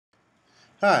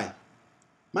Hi,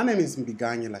 my name is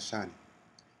Mbiganye Lashani.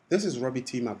 This is Robbie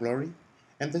T. Maglori,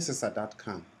 and this is Sadat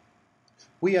Khan.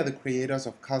 We are the creators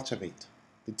of Cultivate,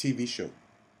 the TV show.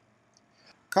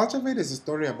 Cultivate is a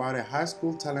story about a high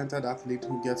school talented athlete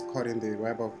who gets caught in the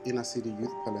web of inner city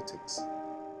youth politics.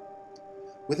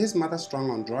 With his mother strung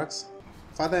on drugs,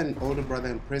 father and older brother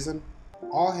in prison,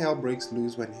 all hell breaks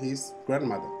loose when his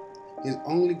grandmother, his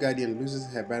only guardian,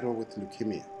 loses her battle with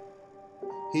leukemia.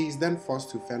 He is then forced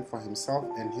to fend for himself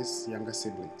and his younger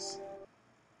siblings.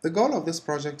 The goal of this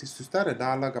project is to start a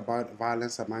dialogue about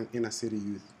violence among inner city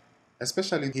youth,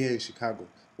 especially here in Chicago,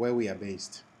 where we are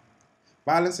based.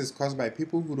 Violence is caused by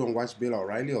people who don't watch Bill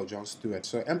O'Reilly or Jon Stewart,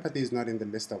 so empathy is not in the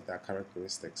list of their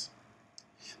characteristics.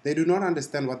 They do not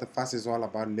understand what the fuss is all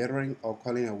about, littering or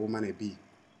calling a woman a bee.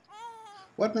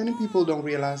 What many people don't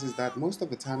realize is that most of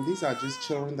the time these are just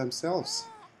children themselves,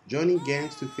 joining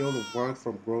gangs to fill the void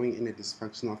from growing in a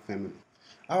dysfunctional family.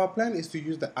 Our plan is to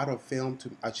use the art of film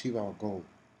to achieve our goal.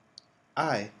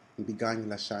 I, Mbiganye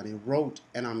Lashani, wrote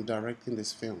and I'm directing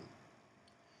this film.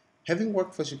 Having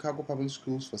worked for Chicago Public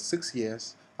Schools for 6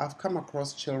 years, I've come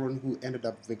across children who ended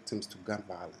up victims to gun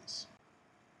violence.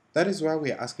 That is why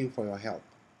we are asking for your help,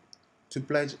 to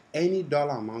pledge any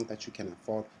dollar amount that you can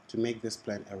afford to make this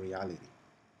plan a reality.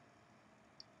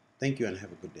 Thank you and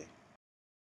have a good day.